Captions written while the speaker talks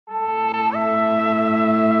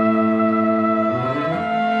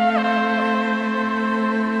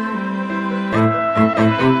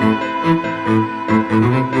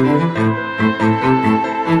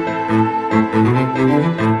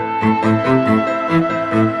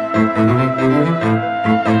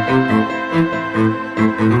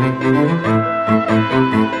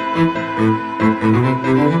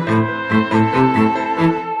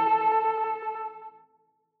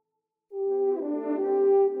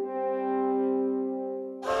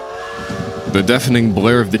The deafening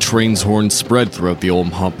blare of the train's horn spread throughout the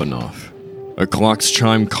Ulm Haupbanholf. A clock's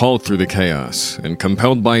chime called through the chaos, and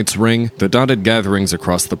compelled by its ring, the dotted gatherings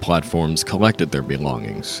across the platforms collected their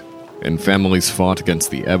belongings, and families fought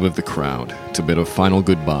against the ebb of the crowd to bid a final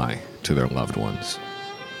goodbye to their loved ones.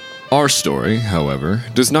 Our story, however,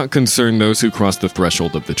 does not concern those who crossed the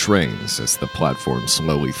threshold of the trains as the platform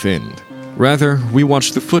slowly thinned. Rather, we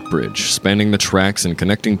watch the footbridge spanning the tracks and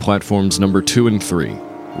connecting platforms number 2 and 3,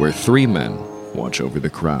 where 3 men watch over the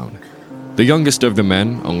crowd. The youngest of the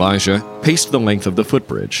men, Elijah, paced the length of the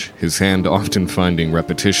footbridge, his hand often finding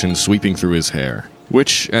repetition sweeping through his hair,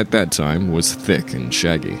 which, at that time, was thick and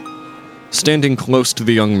shaggy. Standing close to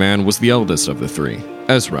the young man was the eldest of the 3,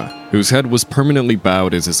 Ezra, whose head was permanently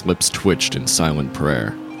bowed as his lips twitched in silent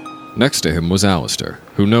prayer. Next to him was Alister,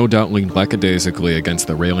 who no doubt leaned lackadaisically against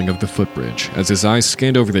the railing of the footbridge as his eyes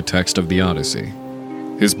scanned over the text of the Odyssey.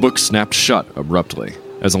 His book snapped shut abruptly,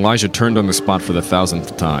 as Elijah turned on the spot for the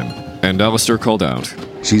 1,000th time, and Alister called out,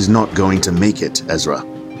 "She's not going to make it, Ezra.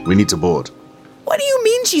 We need to board." What do you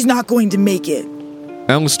mean she's not going to make it?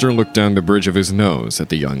 Alister looked down the bridge of his nose at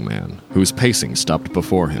the young man, whose pacing stopped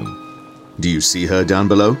before him. "Do you see her down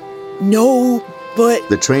below?" No, but...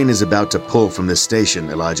 The train is about to pull from this station,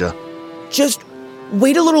 Elijah. Just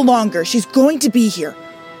wait a little longer. She's going to be here.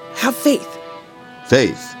 Have faith.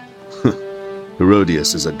 Faith?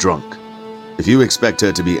 Herodias is a drunk. If you expect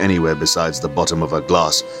her to be anywhere besides the bottom of a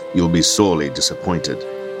glass, you'll be sorely disappointed.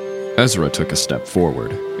 Ezra took a step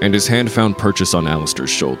forward, and his hand found purchase on Alister's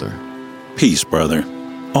shoulder. "Peace, brother.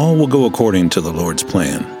 All will go according to the Lord's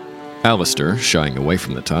plan." Alister, shying away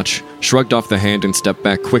from the touch, shrugged off the hand and stepped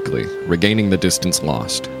back quickly, regaining the distance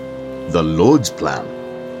lost. The Lord's plan?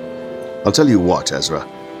 I'll tell you what, Ezra.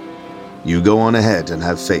 You go on ahead and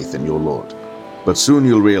have faith in your Lord. But soon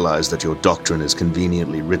you'll realize that your doctrine is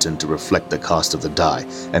conveniently written to reflect the cast of the die,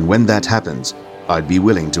 and when that happens, I'd be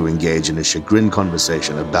willing to engage in a chagrin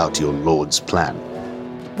conversation about your Lord's plan.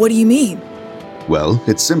 What do you mean? Well,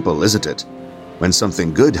 it's simple, isn't it? When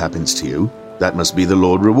something good happens to you, that must be the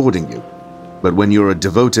Lord rewarding you. But when you're a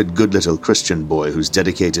devoted, good little Christian boy who's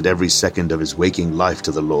dedicated every second of his waking life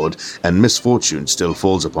to the Lord, and misfortune still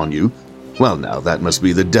falls upon you, well now, that must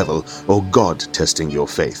be the devil or God testing your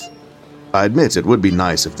faith. I admit it would be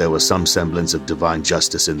nice if there was some semblance of divine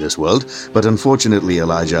justice in this world, but unfortunately,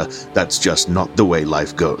 Elijah, that's just not the way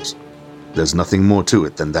life goes. There's nothing more to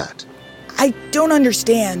it than that. I don't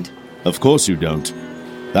understand. Of course you don't.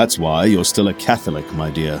 That's why you're still a Catholic, my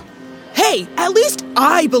dear. Hey, at least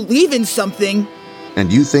I believe in something.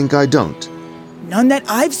 And you think I don't? None that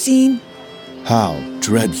I've seen. How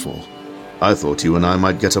dreadful. I thought you and I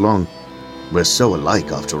might get along. We're so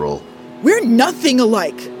alike, after all. We're nothing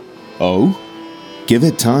alike. Oh? Give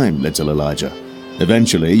it time, little Elijah.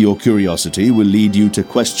 Eventually, your curiosity will lead you to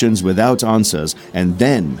questions without answers, and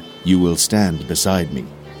then you will stand beside me.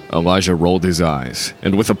 Elijah rolled his eyes,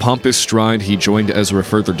 and with a pompous stride, he joined Ezra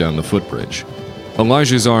further down the footbridge.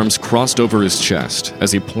 Elijah's arms crossed over his chest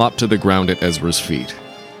as he plopped to the ground at Ezra's feet.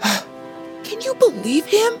 Can you believe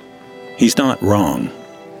him? He's not wrong.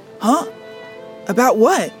 Huh? About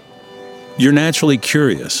what? You're naturally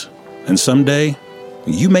curious, and someday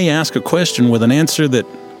you may ask a question with an answer that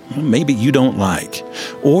maybe you don't like,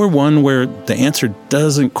 or one where the answer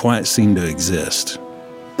doesn't quite seem to exist.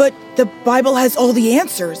 But the Bible has all the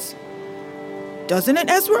answers. Doesn't it,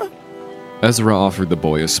 Ezra? Ezra offered the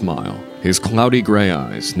boy a smile, his cloudy gray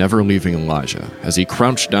eyes never leaving Elijah as he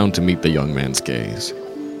crouched down to meet the young man's gaze.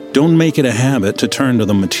 Don't make it a habit to turn to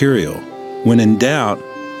the material. When in doubt,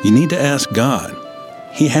 you need to ask God.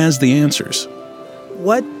 He has the answers.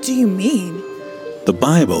 What do you mean? The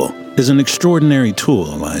Bible is an extraordinary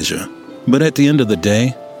tool, Elijah. But at the end of the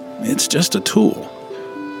day, it's just a tool.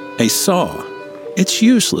 A saw, it's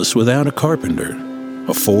useless without a carpenter.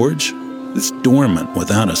 A forge, it's dormant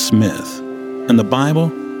without a smith. And the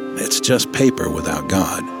Bible, it's just paper without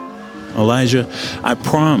God. Elijah, I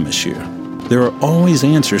promise you, there are always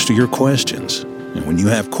answers to your questions. And when you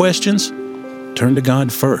have questions, turn to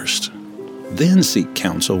God first. Then seek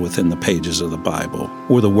counsel within the pages of the Bible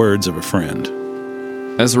or the words of a friend.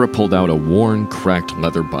 Ezra pulled out a worn, cracked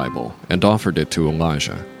leather Bible and offered it to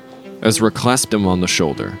Elijah. Ezra clasped him on the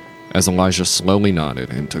shoulder as Elijah slowly nodded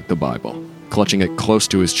and took the Bible, clutching it close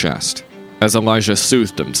to his chest. As Elijah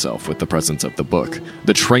soothed himself with the presence of the book,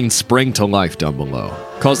 the train sprang to life down below,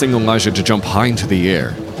 causing Elijah to jump high into the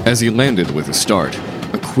air. As he landed with a start,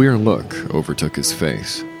 a queer look overtook his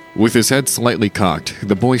face. With his head slightly cocked,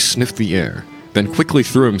 the boy sniffed the air, then quickly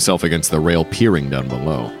threw himself against the rail, peering down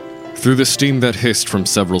below. Through the steam that hissed from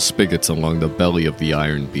several spigots along the belly of the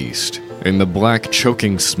iron beast, and the black,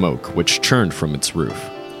 choking smoke which churned from its roof,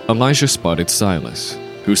 Elijah spotted Silas,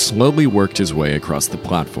 who slowly worked his way across the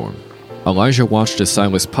platform. Elijah watched as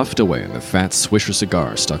Silas puffed away in the fat Swisher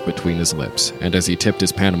cigar stuck between his lips, and as he tipped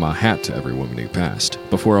his Panama hat to every woman he passed,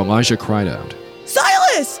 before Elijah cried out,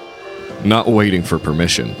 Silas! Not waiting for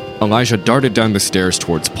permission, Elijah darted down the stairs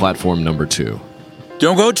towards platform number 2.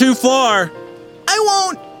 Don't go too far! I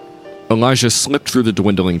won't! Elijah slipped through the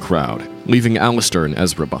dwindling crowd, leaving Alister and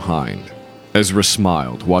Ezra behind. Ezra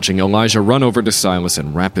smiled, watching Elijah run over to Silas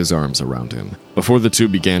and wrap his arms around him, before the two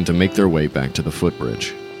began to make their way back to the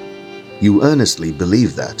footbridge. You earnestly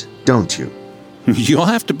believe that, don't you? You'll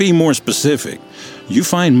have to be more specific. You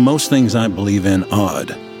find most things I believe in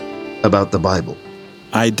odd. About the Bible?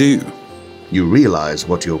 I do. You realize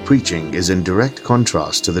what you're preaching is in direct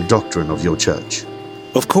contrast to the doctrine of your church.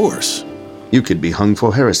 Of course. You could be hung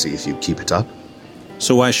for heresy if you keep it up.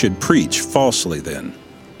 So I should preach falsely then.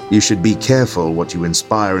 You should be careful what you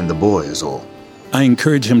inspire in the boy is all. I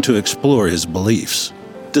encourage him to explore his beliefs,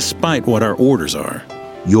 despite what our orders are.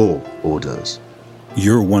 Your orders.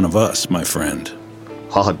 You're one of us, my friend.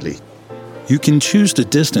 Hardly. You can choose to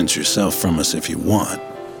distance yourself from us if you want,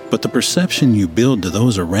 but the perception you build to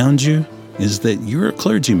those around you is that you're a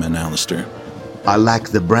clergyman, Alister. I lack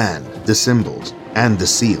the brand, the symbols, and the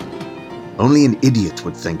seal. Only an idiot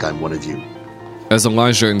would think I'm one of you. As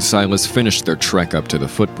Elijah and Silas finished their trek up to the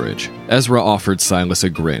footbridge, Ezra offered Silas a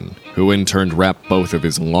grin, who in turn wrapped both of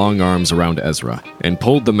his long arms around Ezra and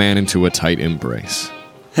pulled the man into a tight embrace.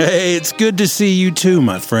 Hey, it's good to see you too,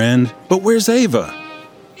 my friend. But where's Ava?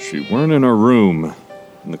 She weren't in her room,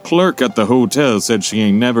 and the clerk at the hotel said she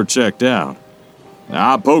ain't never checked out.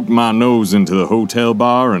 Now, I poked my nose into the hotel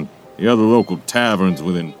bar and the other local taverns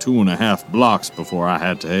within 2.5 blocks before I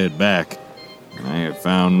had to head back. I ain't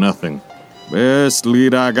found nothing. Best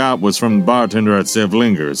lead I got was from the bartender at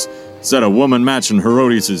Sevlinger's. Said a woman matching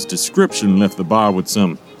Herodias' description left the bar with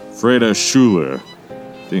some Freda Schuler.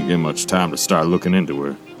 Didn't get much time to start looking into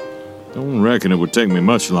her. Don't reckon it would take me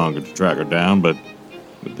much longer to track her down, but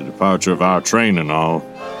with the departure of our train and all...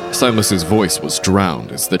 Silas's voice was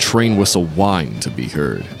drowned as the train whistle whined to be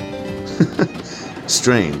heard.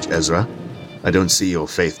 Strange, Ezra. I don't see your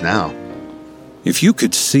faith now. If you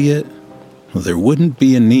could see it, well, there wouldn't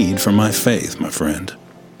be a need for my faith, my friend.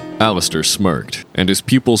 Alister smirked, and his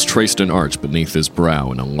pupils traced an arch beneath his brow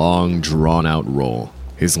in a long, drawn-out roll.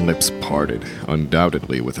 His lips parted,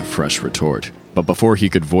 undoubtedly with a fresh retort. But before he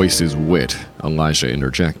could voice his wit, Elijah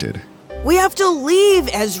interjected. We have to leave,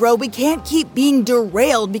 Ezra. We can't keep being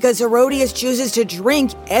derailed because Herodias chooses to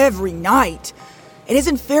drink every night. It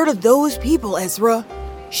isn't fair to those people, Ezra.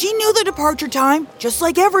 She knew the departure time, just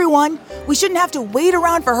like everyone. We shouldn't have to wait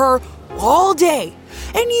around for her all day.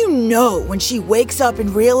 And you know when she wakes up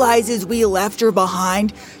and realizes we left her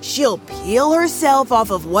behind, she'll peel herself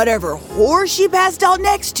off of whatever horse she passed out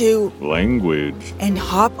next to. Language. And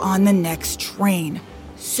hop on the next train.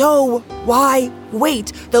 So why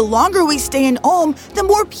wait? The longer we stay in Ulm, the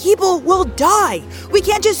more people will die. We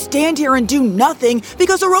can't just stand here and do nothing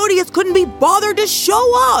because Herodias couldn't be bothered to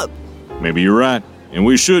show up. Maybe you're right, and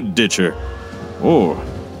we should ditch her. Or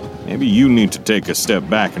maybe you need to take a step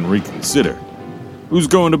back and reconsider. Who's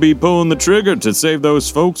going to be pulling the trigger to save those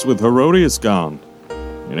folks with Herodias gone?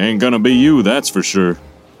 It ain't gonna be you, that's for sure.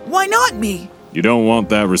 Why not me? You don't want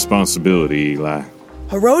that responsibility, Eli.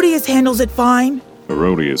 Herodias handles it fine.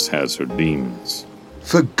 Herodias has her demons.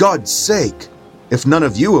 For God's sake! If none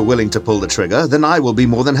of you are willing to pull the trigger, then I will be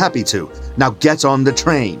more than happy to. Now get on the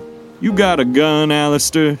train. You got a gun,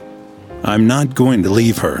 Alister? I'm not going to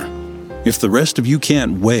leave her. If the rest of you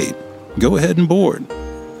can't wait, go ahead and board.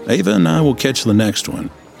 Ava and I will catch the next one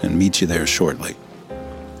and meet you there shortly.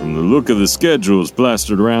 From the look of the schedules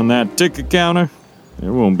plastered around that ticket counter,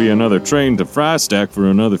 there won't be another train to Fryztak for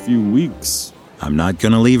another few weeks. I'm not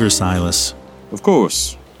going to leave her, Silas. Of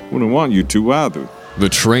course. Wouldn't want you to either. The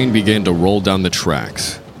train began to roll down the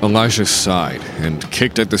tracks. Elijah sighed and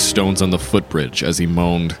kicked at the stones on the footbridge as he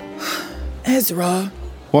moaned, Ezra.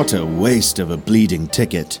 What a waste of a bleeding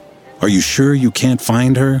ticket. Are you sure you can't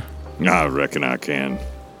find her? I reckon I can.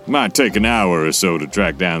 Might take an hour or so to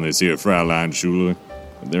track down this here Fräulein Schuler,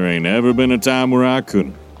 but there ain't ever been a time where I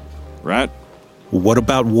couldn't. Right? What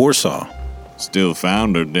about Warsaw? Still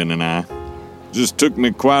found her, didn't I? Just took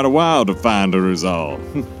me quite a while to find her is all.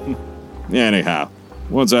 Anyhow,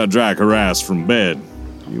 once I drag her ass from bed,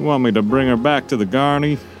 you want me to bring her back to the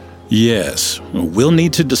Garney? Yes, we'll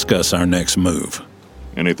need to discuss our next move.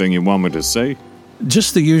 Anything you want me to say?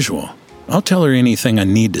 Just the usual. I'll tell her anything I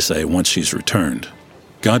need to say once she's returned.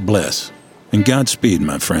 God bless, and Godspeed,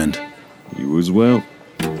 my friend. You as well.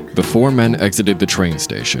 The four men exited the train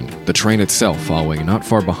station, the train itself following not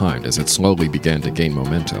far behind as it slowly began to gain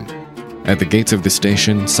momentum. At the gates of the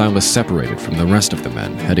station, Silas separated from the rest of the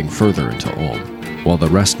men, heading further into Ulm, while the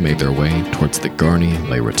rest made their way towards the Garney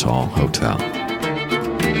Le Ratal Hotel.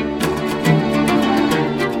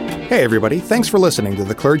 Hey everybody, thanks for listening to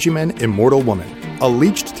The Clergymen, Immortal Woman, a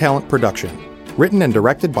Leached Talent production, written and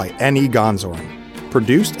directed by N.E. Gonzorn,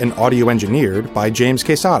 produced and audio engineered by James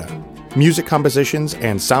Quesada, music compositions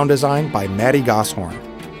and sound design by Maddie Gosshorn,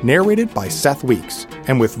 narrated by Seth Weeks,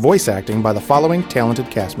 and with voice acting by the following talented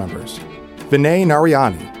cast members: Vinay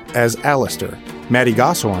Narayani as Alister, Maddie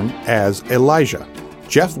Gosshorn as Elijah,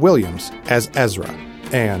 Jeff Williams as Ezra,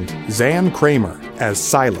 and Zan Kramer as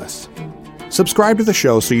Silas. Subscribe to the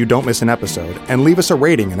show so you don't miss an episode, and leave us a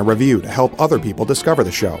rating and a review to help other people discover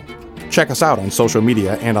the show. Check us out on social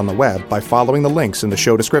media and on the web by following the links in the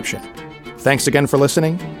show description. Thanks again for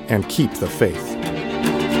listening, and keep the faith.